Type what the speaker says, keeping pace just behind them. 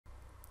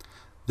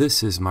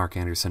This is Mark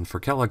Anderson for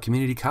Kellogg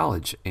Community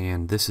College,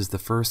 and this is the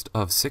first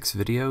of 6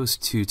 videos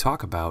to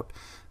talk about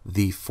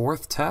the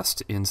 4th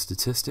test in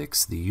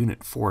statistics, the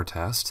Unit 4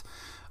 test.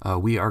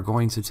 We are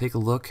going to take a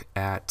look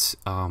at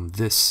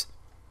this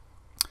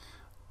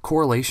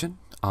correlation,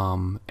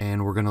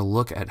 and we're going to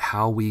look at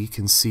how we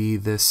can see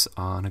this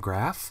on a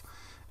graph.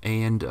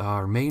 And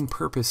our main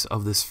purpose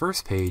of this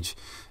first page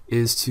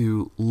is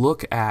to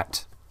look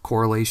at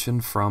correlation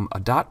from a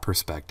dot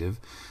perspective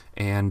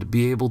and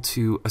be able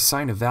to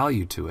assign a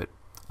value to it.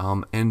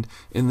 And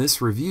in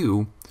this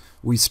review,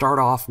 we start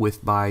off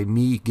with by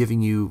me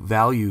giving you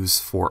values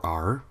for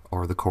R,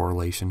 or the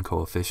correlation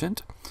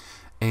coefficient.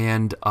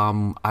 And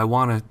I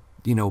want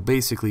to,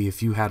 basically,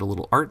 if you had a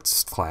little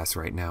arts class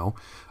right now,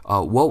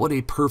 what would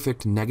a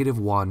perfect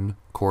 -1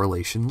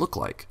 correlation look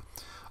like?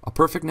 A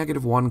perfect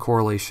 -1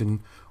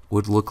 correlation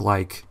would look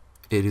like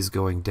it is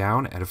going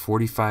down at a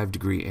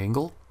 45-degree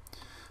angle.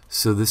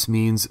 So this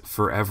means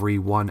for every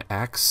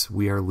 1x,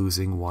 we are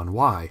losing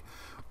 1y,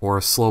 or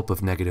a slope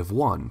of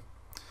 -1.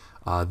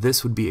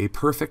 This would be a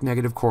perfect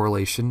negative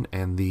correlation,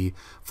 and the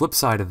flip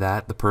side of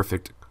that, the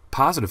perfect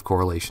positive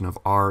correlation of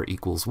r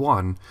equals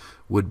 1,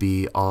 would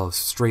be a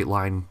straight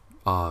line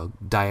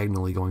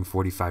diagonally going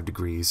 45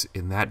 degrees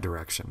in that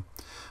direction,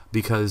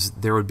 because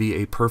there would be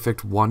a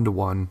perfect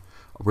 1-to-1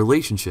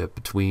 relationship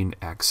between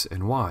x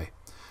and y.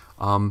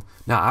 Now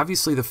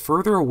obviously the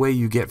further away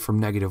you get from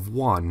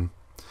 -1,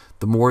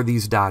 the more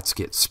these dots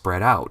get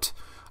spread out.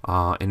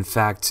 In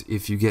fact,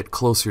 if you get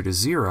closer to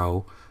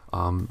 0,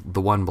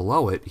 the one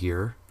below it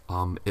here,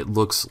 it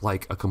looks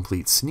like a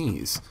complete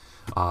sneeze,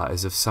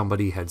 as if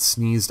somebody had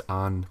sneezed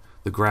on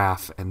the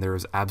graph and there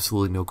is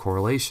absolutely no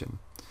correlation.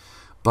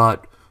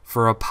 But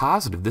for a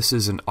positive, this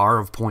is an R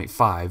of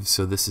 0.5,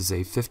 so this is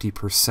a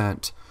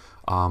 50%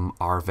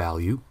 R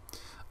value.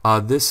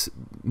 This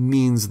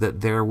means that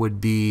there would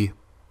be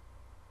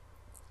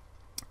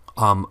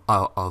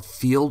a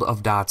field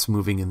of dots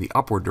moving in the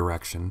upward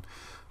direction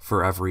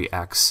for every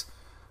x.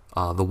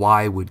 The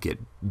y would get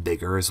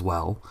bigger as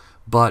well,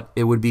 but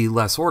it would be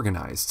less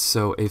organized.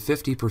 So a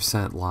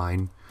 50%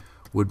 line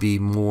would be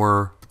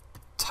more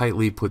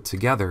tightly put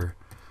together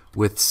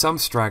with some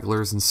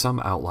stragglers and some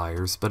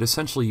outliers, but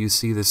essentially you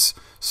see this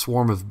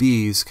swarm of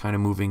bees kind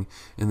of moving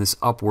in this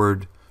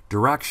upward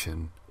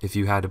direction if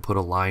you had to put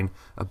a line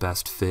a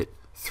best fit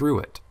through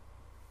it.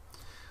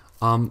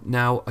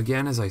 Now,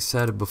 again, as I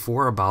said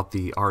before about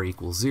the r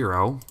equals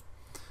 0,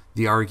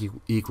 the r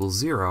equals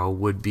 0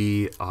 would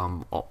be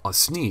a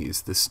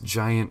sneeze, this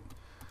giant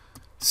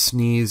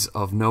sneeze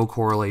of no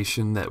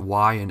correlation that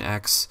y and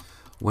x,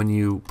 when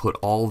you put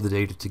all the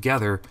data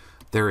together,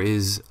 there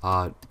is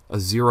a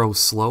 0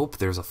 slope,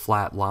 there's a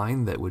flat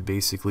line that would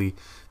basically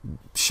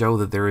show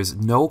that there is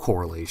no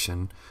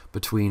correlation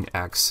between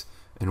x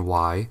and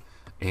y,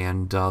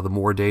 and the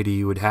more data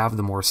you would have,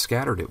 the more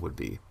scattered it would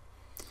be.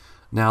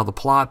 Now the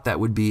plot, that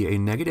would be a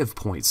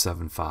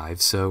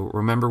 -0.75. So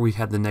remember, we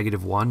had the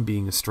 -1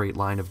 being a straight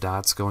line of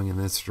dots going in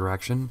this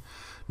direction.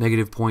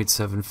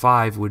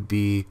 -0.75 would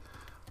be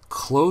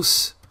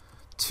close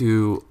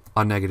to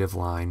a negative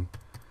line,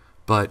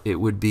 but it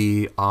would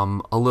be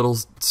a little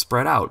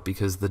spread out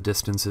because the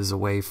distances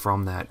away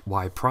from that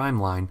y prime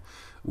line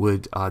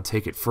would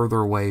take it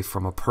further away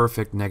from a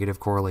perfect negative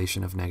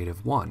correlation of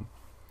 -1.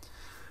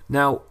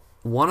 Now,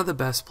 one of the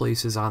best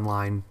places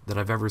online that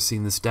I've ever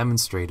seen this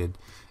demonstrated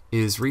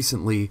is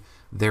recently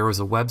there was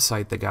a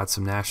website that got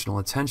some national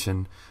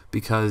attention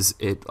because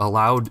it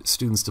allowed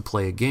students to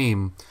play a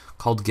game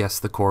called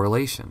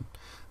GuessTheCorrelation.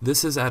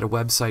 This is at a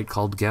website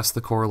called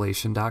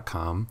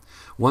GuessTheCorrelation.com.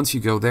 Once you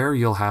go there,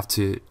 you'll have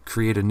to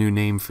create a new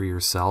name for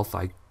yourself.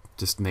 I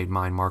just made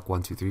mine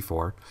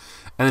Mark1234.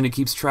 And then it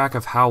keeps track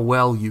of how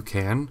well you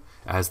can,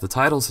 as the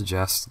title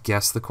suggests,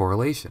 guess the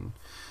correlation.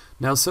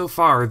 Now so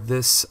far,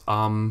 this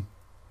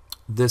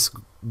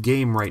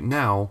game right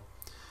now,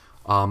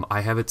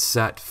 I have it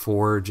set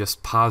for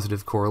just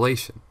positive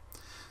correlation.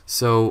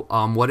 So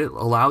what it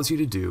allows you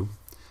to do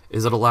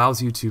is it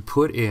allows you to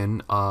put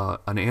in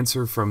an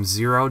answer from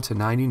 0 to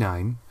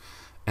 99,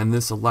 and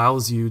this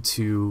allows you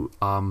to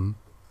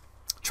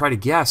try to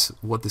guess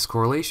what this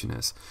correlation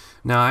is.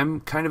 Now I'm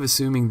kind of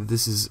assuming that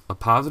this is a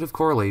positive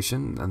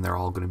correlation, and they're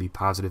all going to be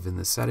positive in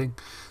this setting.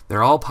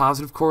 They're all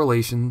positive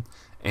correlation,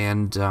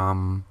 and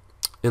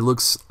it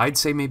looks, I'd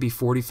say maybe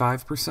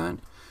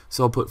 45%,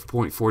 so I'll put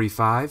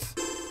 0.45.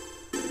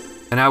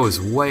 And I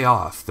was way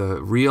off. The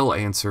real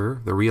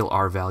answer, the real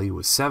R value,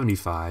 was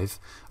 75.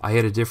 I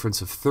had a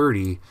difference of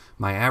 30.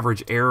 My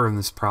average error in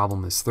this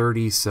problem is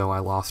 30, so I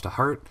lost a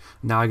heart.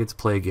 Now I get to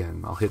play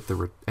again. I'll hit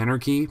the enter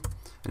key,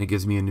 and it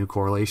gives me a new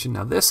correlation.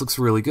 Now this looks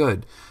really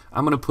good.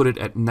 I'm going to put it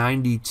at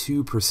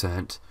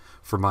 92%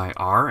 for my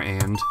R,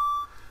 and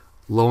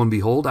lo and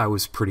behold, I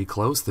was pretty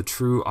close. The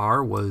true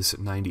R was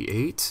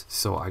 98,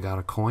 so I got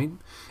a coin.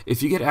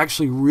 If you get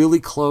actually really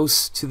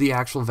close to the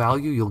actual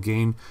value, you'll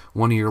gain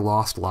one of your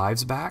lost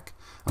lives back.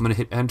 I'm going to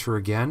hit enter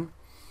again.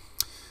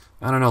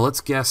 I don't know,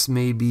 let's guess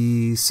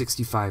maybe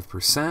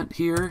 65%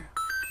 here.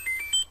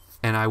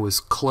 and I was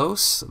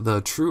close.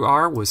 The true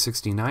R was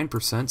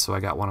 69%, so I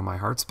got one of my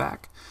hearts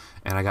back,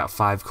 and I got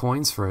 5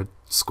 coins for a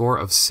score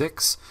of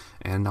 6,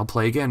 and I'll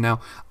play again. Now,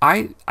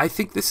 I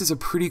think this is a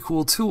pretty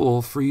cool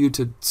tool for you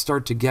to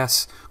start to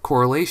guess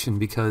correlation,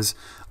 because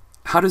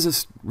how does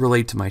this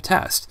relate to my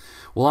test?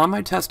 Well, on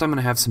my test, I'm going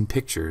to have some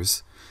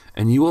pictures,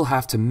 and you will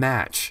have to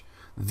match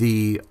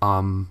the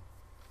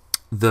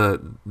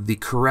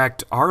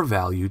correct R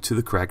value to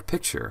the correct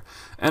picture.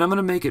 And I'm going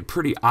to make it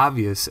pretty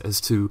obvious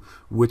as to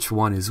which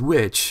one is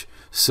which,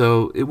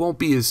 so it won't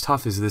be as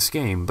tough as this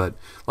game. But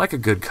like a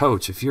good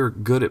coach, if you're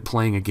good at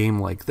playing a game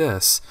like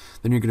this,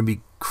 then you're going to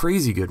be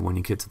crazy good when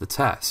you get to the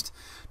test.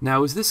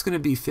 Now, is this going to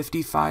be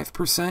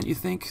 55%, you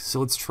think?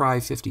 So let's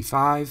try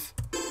 55.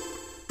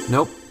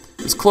 Nope.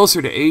 It's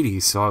closer to 80,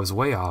 so I was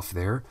way off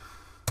there.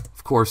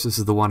 Of course, this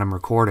is the one I'm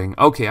recording.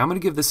 Okay, I'm going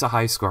to give this a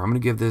high score. I'm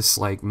going to give this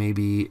like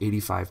maybe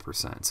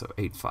 85%, so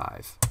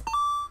 85.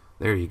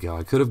 There you go.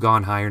 I could have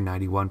gone higher,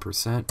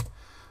 91%.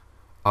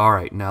 All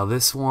right, now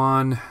this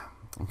one.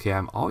 Okay,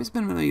 I've always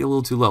been maybe a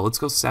little too low. Let's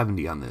go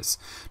 70 on this.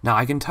 Now,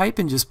 I can type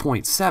in just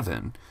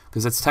 0.7,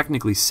 because that's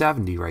technically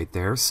 70 right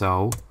there,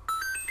 so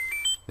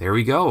there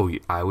we go.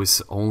 I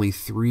was only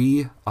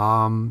 3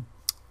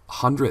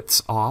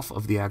 hundredths off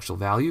of the actual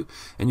value,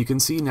 and you can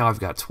see now I've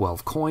got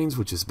 12 coins,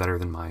 which is better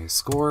than my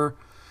score.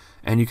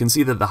 And you can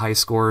see that the high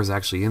scores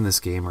actually in this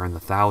game are in the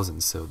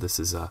thousands, so this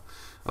is a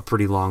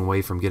pretty long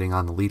way from getting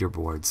on the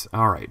leaderboards.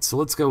 Alright, so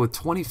let's go with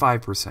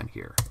 25%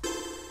 here.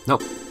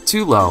 Nope,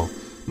 too low.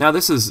 Now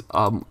this is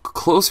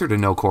closer to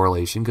no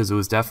correlation, because it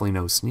was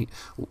definitely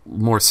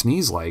more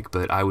sneeze-like,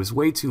 but I was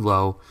way too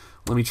low.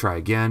 Let me try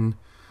again.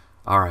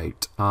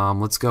 Alright,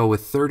 let's go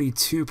with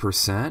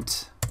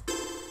 32%.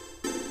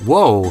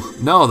 Whoa,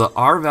 no, the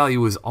R value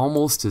was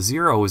almost to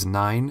 0, it was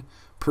 9%.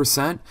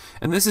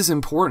 And this is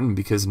important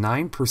because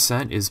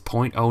 9% is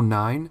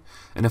 0.09,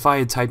 and if I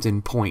had typed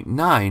in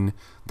 0.9,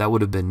 that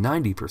would have been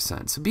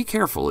 90%. So be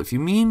careful. If you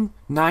mean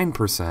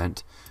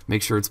 9%,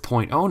 make sure it's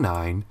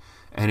 0.09,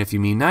 and if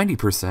you mean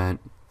 90%,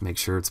 make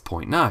sure it's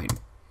 0.9.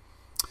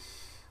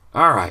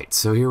 Alright,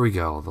 so here we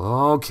go.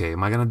 Okay,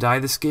 am I going to die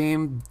this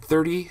game?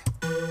 30?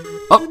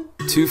 Oh,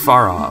 too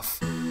far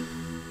off.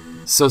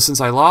 So since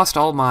I lost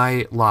all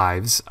my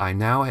lives, I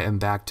now am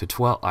back to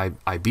 12.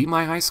 I beat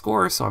my high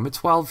score, so I'm at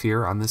 12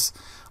 here on this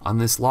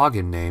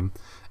login name,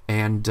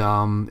 and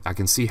I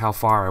can see how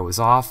far I was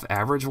off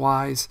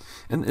average-wise.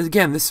 And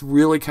again, this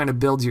really kind of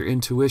builds your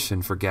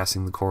intuition for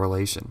guessing the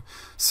correlation.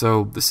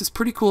 So this is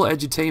pretty cool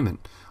edutainment.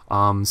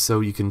 So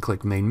you can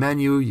click main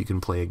menu, you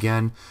can play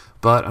again,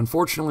 but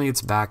unfortunately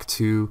it's back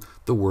to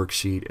the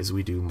worksheet as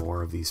we do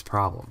more of these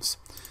problems.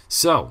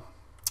 So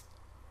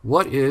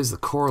what is the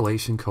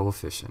correlation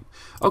coefficient?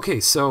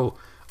 Okay, so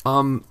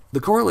the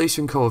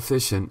correlation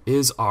coefficient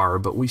is R,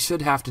 but we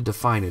should have to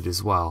define it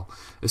as well,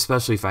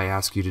 especially if I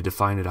ask you to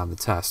define it on the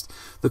test.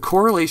 The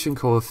correlation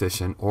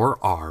coefficient, or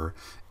R,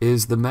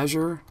 is the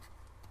measure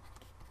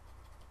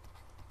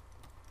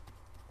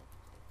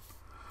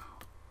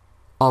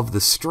of the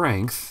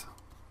strength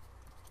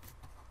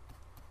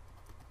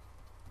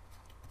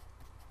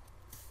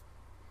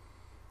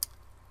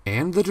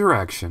and the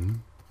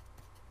direction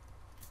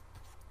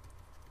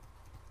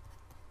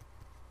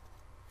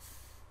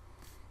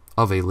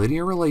of a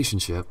linear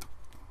relationship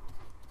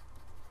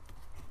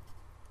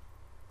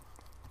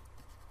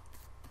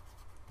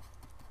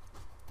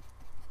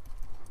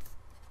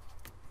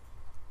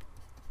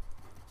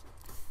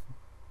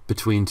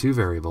between two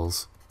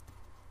variables,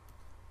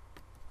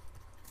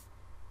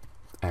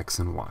 x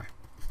and y.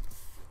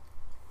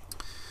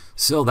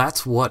 So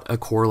that's what a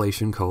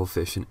correlation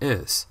coefficient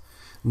is.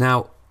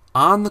 Now,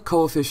 on the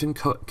coefficient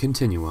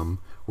continuum,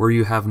 where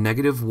you have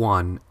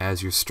 -1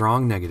 as your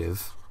strong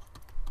negative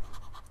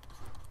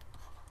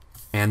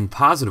and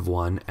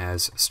 +1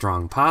 as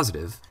strong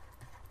positive,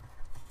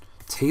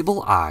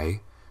 table I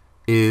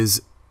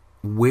is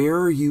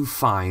where you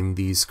find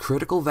these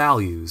critical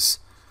values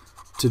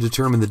to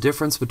determine the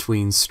difference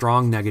between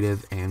strong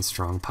negative and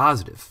strong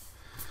positive.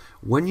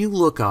 When you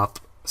look up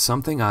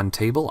something on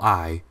table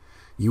I,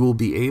 you will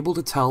be able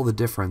to tell the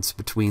difference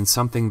between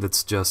something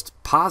that's just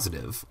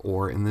positive,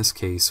 or in this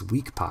case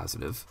weak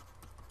positive,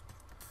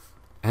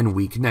 and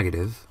weak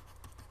negative,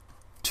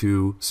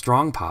 to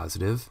strong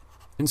positive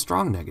and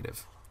strong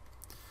negative.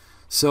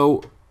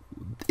 So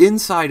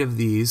inside of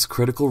these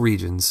critical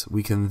regions,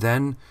 we can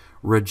then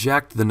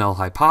reject the null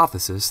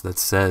hypothesis that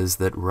says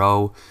that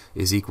rho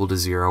is equal to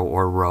 0,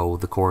 or rho,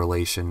 the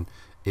correlation,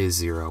 is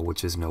 0,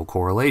 which is no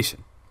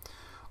correlation,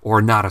 or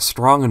not a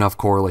strong enough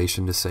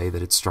correlation to say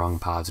that it's strong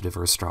positive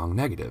or strong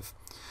negative.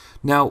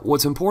 Now,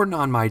 what's important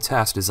on my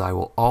test is I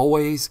will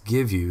always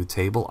give you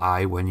table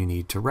I when you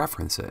need to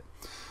reference it.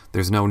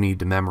 There's no need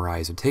to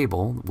memorize a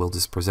table. We'll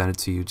just present it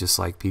to you just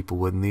like people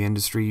would in the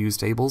industry use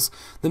tables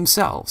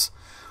themselves.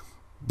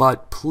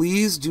 But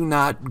please do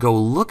not go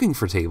looking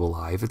for table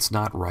I if it's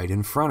not right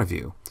in front of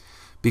you.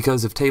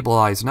 Because if table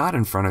I is not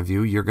in front of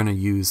you, you're going to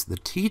use the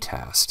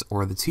t-test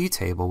or the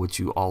t-table, which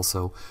you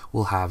also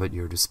will have at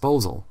your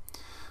disposal.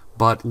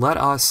 But let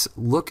us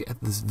look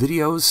at the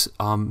videos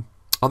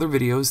other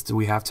videos that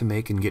we have to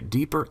make and get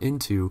deeper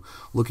into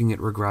looking at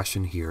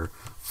regression here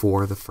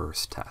for the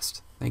first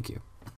test. Thank you.